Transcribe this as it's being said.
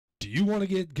you want to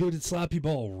get good at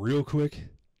Slappyball real quick?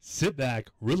 Sit back,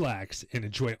 relax, and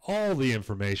enjoy all the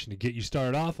information to get you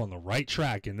started off on the right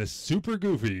track in this super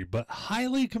goofy but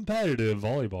highly competitive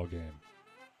volleyball game.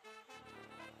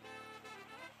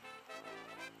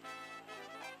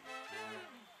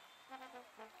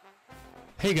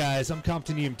 Hey guys, I'm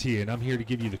Compton EMT, and I'm here to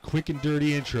give you the quick and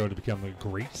dirty intro to become a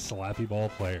great Slappyball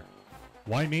player.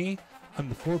 Why me? I'm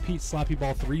the 4-peat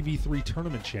Slappyball 3v3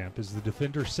 tournament champ as the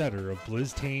defender setter of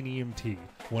Blizztane EMT,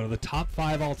 one of the top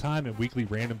 5 all-time in weekly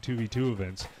random 2v2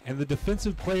 events, and the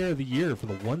defensive player of the year for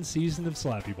the one season of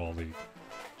Slappyball League.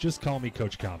 Just call me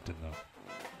Coach Compton though.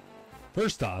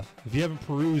 First off, if you haven't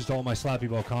perused all my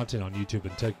Slappyball content on YouTube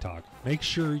and TikTok, make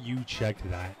sure you check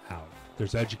that out.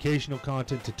 There's educational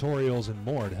content, tutorials, and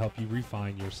more to help you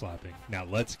refine your slapping. Now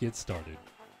let's get started.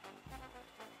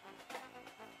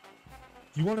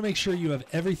 You want to make sure you have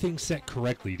everything set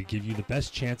correctly to give you the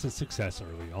best chance of success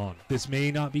early on. This may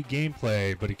not be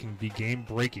gameplay, but it can be game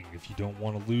breaking if you don't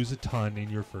want to lose a ton in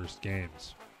your first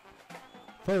games.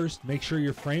 First, make sure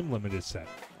your frame limit is set.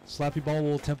 Slappyball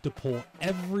will attempt to pull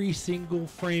every single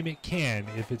frame it can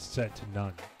if it's set to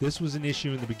none. This was an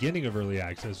issue in the beginning of early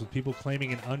access with people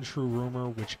claiming an untrue rumor,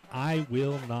 which I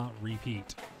will not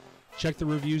repeat. Check the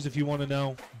reviews if you want to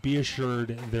know. Be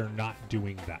assured they're not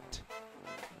doing that.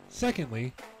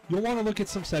 Secondly, you'll want to look at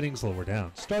some settings lower down.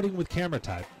 Starting with camera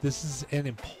type, this is an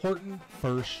important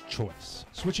first choice.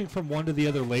 Switching from one to the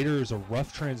other later is a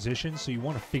rough transition, so you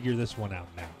want to figure this one out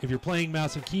now. If you're playing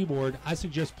mouse and keyboard, I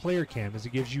suggest player cam as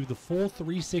it gives you the full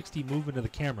 360 movement of the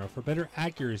camera for better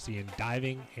accuracy in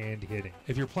diving and hitting.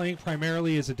 If you're playing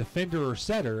primarily as a defender or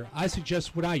setter, I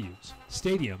suggest what I use,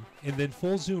 stadium, and then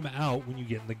full zoom out when you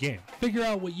get in the game. Figure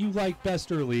out what you like best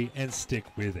early and stick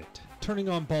with it. Turning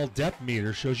on ball depth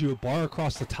meter shows you a bar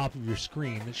across the top of your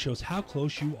screen that shows how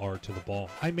close you are to the ball.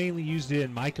 I mainly used it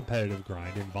in my competitive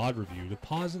grind and VOD review to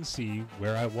pause and see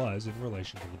where I was in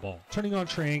relation to the ball. Turning on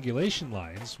triangulation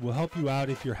lines will help you out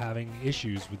if you're having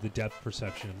issues with the depth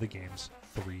perception of the game's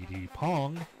 3D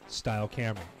Pong style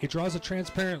camera. It draws a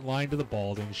transparent line to the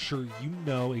ball to ensure you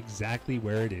know exactly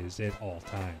where it is at all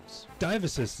times. Dive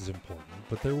assist is important,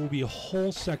 but there will be a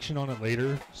whole section on it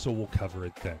later, so we'll cover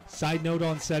it then. Side note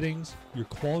on settings, your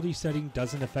quality setting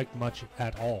doesn't affect much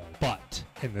at all, but,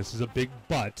 and this is a big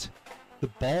but, the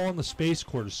ball on the space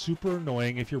court is super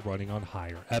annoying if you're running on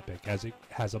higher epic, as it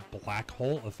has a black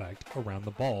hole effect around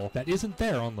the ball that isn't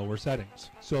there on lower settings.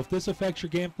 So if this affects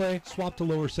your gameplay, swap to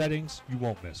lower settings, you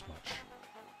won't miss much.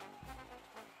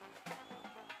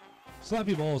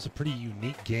 Slappyball is a pretty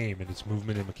unique game in its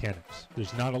movement and mechanics.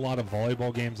 There's not a lot of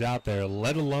volleyball games out there,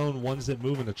 let alone ones that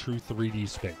move in a true 3D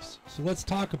space. So let's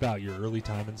talk about your early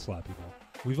time in Slappyball.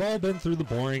 We've all been through the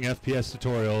boring FPS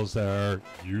tutorials that are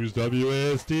use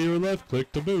WASD or left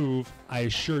click to move. I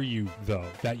assure you, though,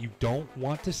 that you don't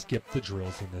want to skip the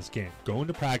drills in this game. Go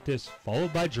into practice,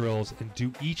 followed by drills, and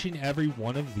do each and every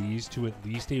one of these to at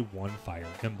least a 1 fire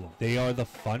emblem. They are the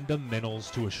fundamentals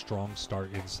to a strong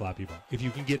start in Slappyball. If you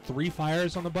can get 3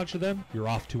 fires on a bunch of them, you're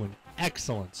off to an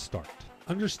excellent start.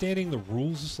 Understanding the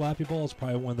rules of Slappyball is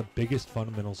probably one of the biggest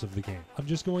fundamentals of the game. I'm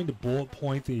just going to bullet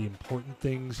point the important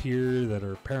things here that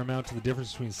are paramount to the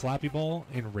difference between Slappyball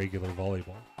and regular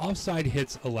volleyball. Offside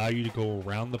hits allow you to go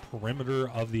around the perimeter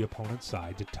of the opponent's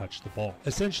side to touch the ball.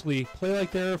 Essentially, play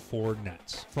like there are 4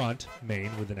 nets. Front, main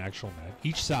with an actual net,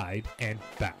 each side, and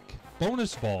back.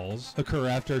 Bonus balls occur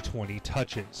after 20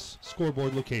 touches.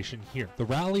 Scoreboard location here. The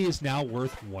rally is now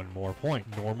worth 1 more point.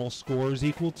 Normal scores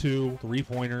equal 2,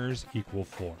 3-pointers equal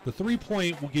 4. The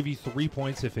 3-point will give you 3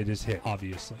 points if it is hit,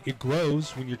 obviously. It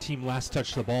grows when your team last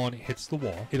touched the ball and it hits the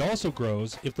wall. It also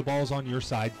grows if the ball is on your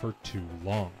side for too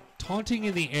long. Taunting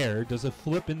in the air does a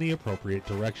flip in the appropriate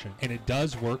direction, and it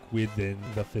does work within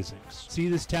the physics. See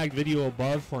this tagged video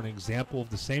above for an example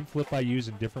of the same flip I use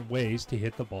in different ways to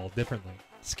hit the ball differently.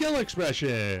 Skill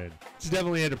expression! It's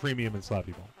definitely at a premium in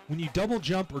Slappyball. When you double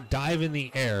jump or dive in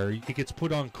the air, it gets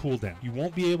put on cooldown. You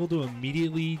won't be able to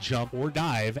immediately jump or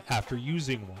dive after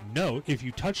using one. Note, if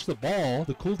you touch the ball,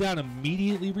 the cooldown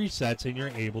immediately resets and you're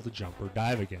able to jump or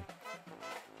dive again.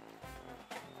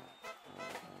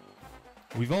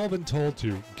 We've all been told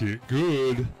to get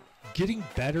good. Getting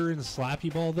better in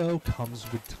Slappyball, though, comes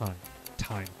with time.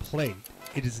 Time played.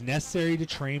 It is necessary to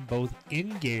train both in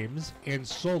games and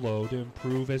solo to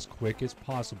improve as quick as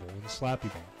possible in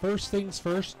Slappyball. First things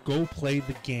first, go play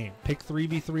the game. Pick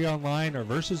 3v3 online or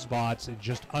versus bots and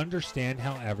just understand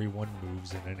how everyone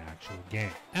moves in an actual game.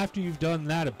 After you've done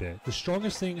that a bit, the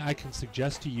strongest thing I can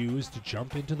suggest to you is to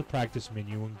jump into the practice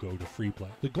menu and go to free play.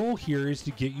 The goal here is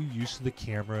to get you used to the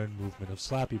camera and movement of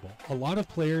Slappyball. A lot of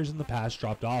players in the past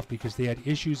dropped off because they had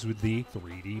issues with the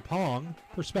 3D Pong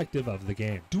perspective of the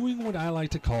game. Doing what I like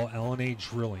to call LNA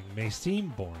drilling may seem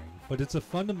boring, but it's a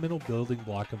fundamental building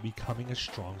block of becoming a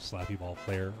strong Slappyball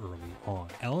player early on.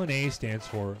 LNA stands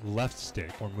for left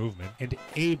stick or movement, and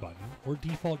A button or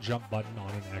default jump button on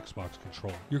an Xbox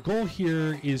controller. Your goal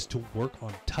here is to work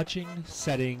on touching,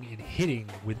 setting, and hitting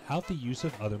without the use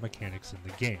of other mechanics in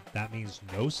the game. That means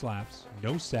no slaps,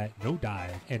 no set, no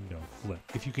dive, and no flip.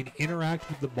 If you can interact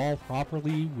with the ball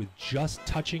properly with just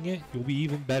touching it, you'll be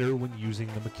even better when using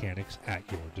the mechanics at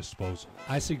your disposal.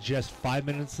 I suggest 5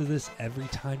 minutes of this every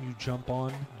time you jump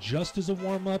on, just as a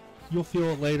warm-up. You'll feel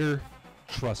it later.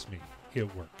 Trust me,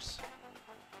 it works.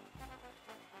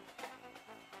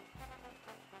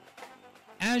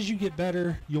 As you get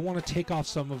better, you'll want to take off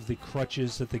some of the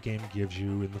crutches that the game gives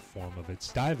you in the form of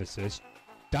its dive assist.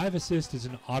 Dive assist is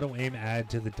an auto-aim add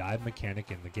to the dive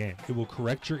mechanic in the game. It will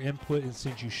correct your input and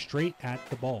send you straight at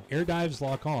the ball. Air dives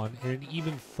lock on at an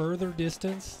even further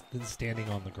distance than standing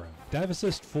on the ground. Dive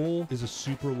assist full is a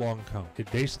super long cone.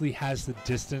 It basically has the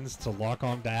distance to lock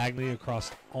on diagonally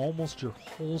across almost your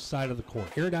whole side of the court.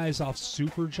 Air dives off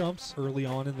super jumps early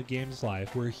on in the game's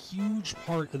life were a huge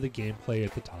part of the gameplay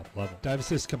at the top level. Dive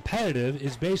assist competitive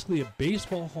is basically a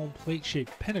baseball home plate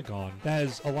shaped pentagon that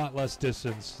has a lot less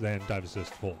distance than dive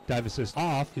assist full. Dive assist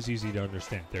off is easy to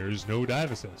understand. There is no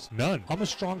dive assist. None. I'm a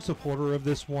strong supporter of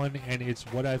this one, and it's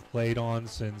what I've played on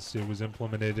since it was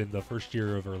implemented in the first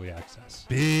year of early access.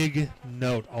 Big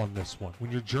note on this one.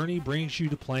 When your journey brings you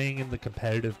to playing in the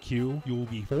competitive queue, you will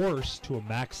be forced to a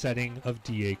max setting of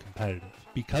DA competitive.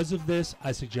 Because of this,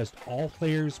 I suggest all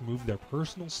players move their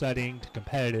personal setting to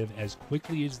competitive as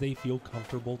quickly as they feel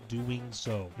comfortable doing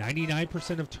so.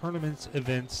 99% of tournaments,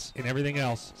 events, and everything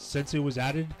else since it was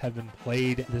added have been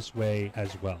played this way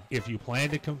as well. If you plan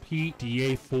to compete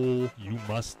DA full, you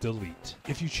must delete.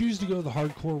 If you choose to go the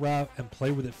hardcore route and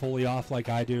play with it fully off like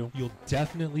I do, you'll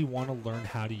definitely want to learn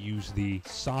how to use the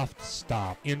soft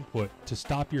stop input to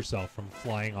stop yourself from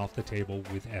flying off the table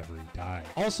with every dive.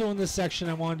 Also in this section,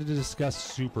 I wanted to discuss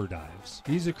super dives.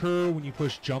 These occur when you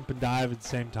push jump and dive at the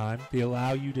same time. They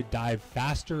allow you to dive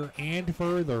faster and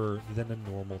further than a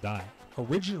normal dive.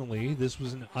 Originally, this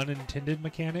was an unintended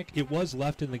mechanic. It was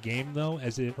left in the game though,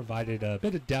 as it provided a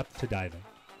bit of depth to diving.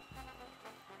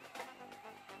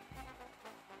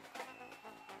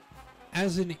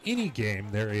 As in any game,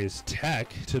 there is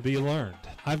tech to be learned.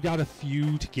 I've got a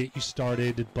few to get you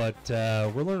started, but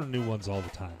we're learning new ones all the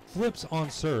time. Flips on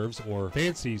serves, or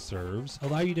fancy serves,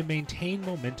 allow you to maintain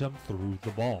momentum through the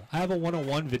ball. I have a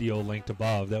 101 video linked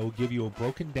above that will give you a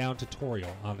broken down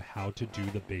tutorial on how to do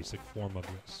the basic form of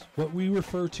this. What we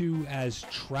refer to as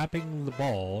trapping the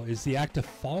ball is the act of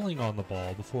falling on the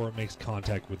ball before it makes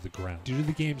contact with the ground. Due to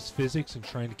the game's physics and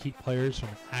trying to keep players from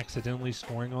accidentally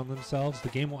scoring on themselves, the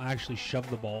game will actually shove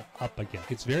the ball up again.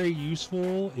 It's very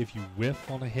useful if you whiff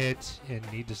on a hit and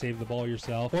need to save the ball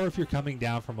yourself, or if you're coming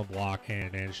down from a block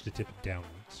and manage to tip it downwards.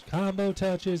 Combo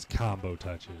touches, combo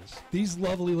touches. These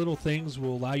lovely little things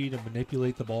will allow you to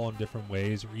manipulate the ball in different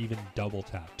ways or even double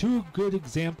tap. Two good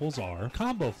examples are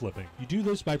combo flipping. You do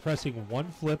this by pressing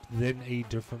one flip, then a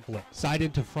different flip. Side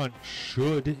into front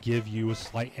should give you a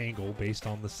slight angle based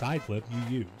on the side flip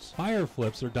you use. Fire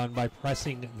flips are done by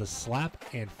pressing the slap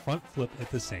and front flip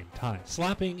at the same time.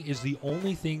 Slapping is the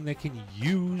only thing that can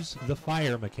use the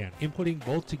fire mechanic. Inputting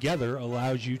both together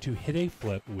allows you to hit a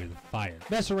flip with fire.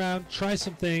 Mess around, try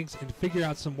some things, and figure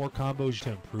out some more combos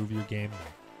to improve your game more.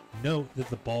 Note that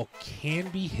the ball can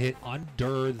be hit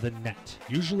under the net.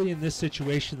 Usually in this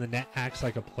situation, the net acts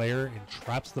like a player and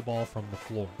traps the ball from the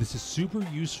floor. This is super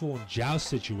useful in joust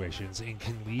situations and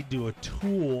can lead to a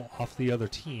tool off the other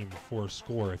team for a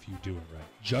score if you do it right.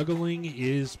 Juggling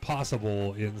is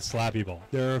possible in Slappyball.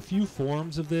 There are a few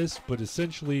forms of this, but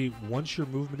essentially once your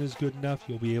movement is good enough,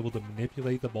 you'll be able to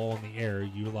manipulate the ball in the air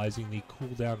utilizing the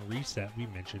cooldown reset we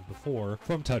mentioned before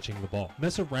from touching the ball.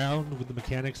 Mess around with the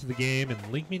mechanics of the game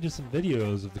and link me to some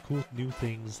videos of the cool new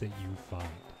things that you find.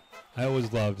 I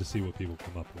always love to see what people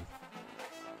come up with.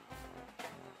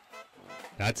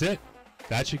 That's it.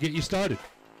 That should get you started.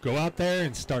 Go out there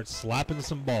and start slapping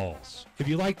some balls. If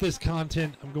you like this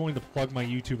content, I'm going to plug my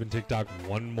YouTube and TikTok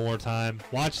one more time.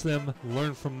 Watch them,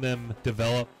 learn from them,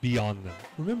 develop beyond them.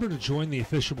 Remember to join the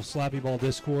official Slappyball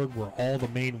Discord where all the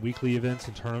main weekly events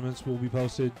and tournaments will be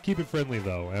posted. Keep it friendly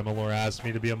though. Emilor asked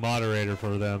me to be a moderator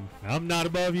for them. I'm not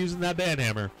above using that band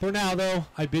hammer. For now though,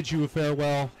 I bid you a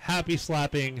farewell. Happy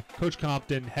slapping. Coach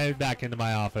Compton headed back into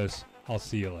my office. I'll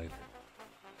see you later.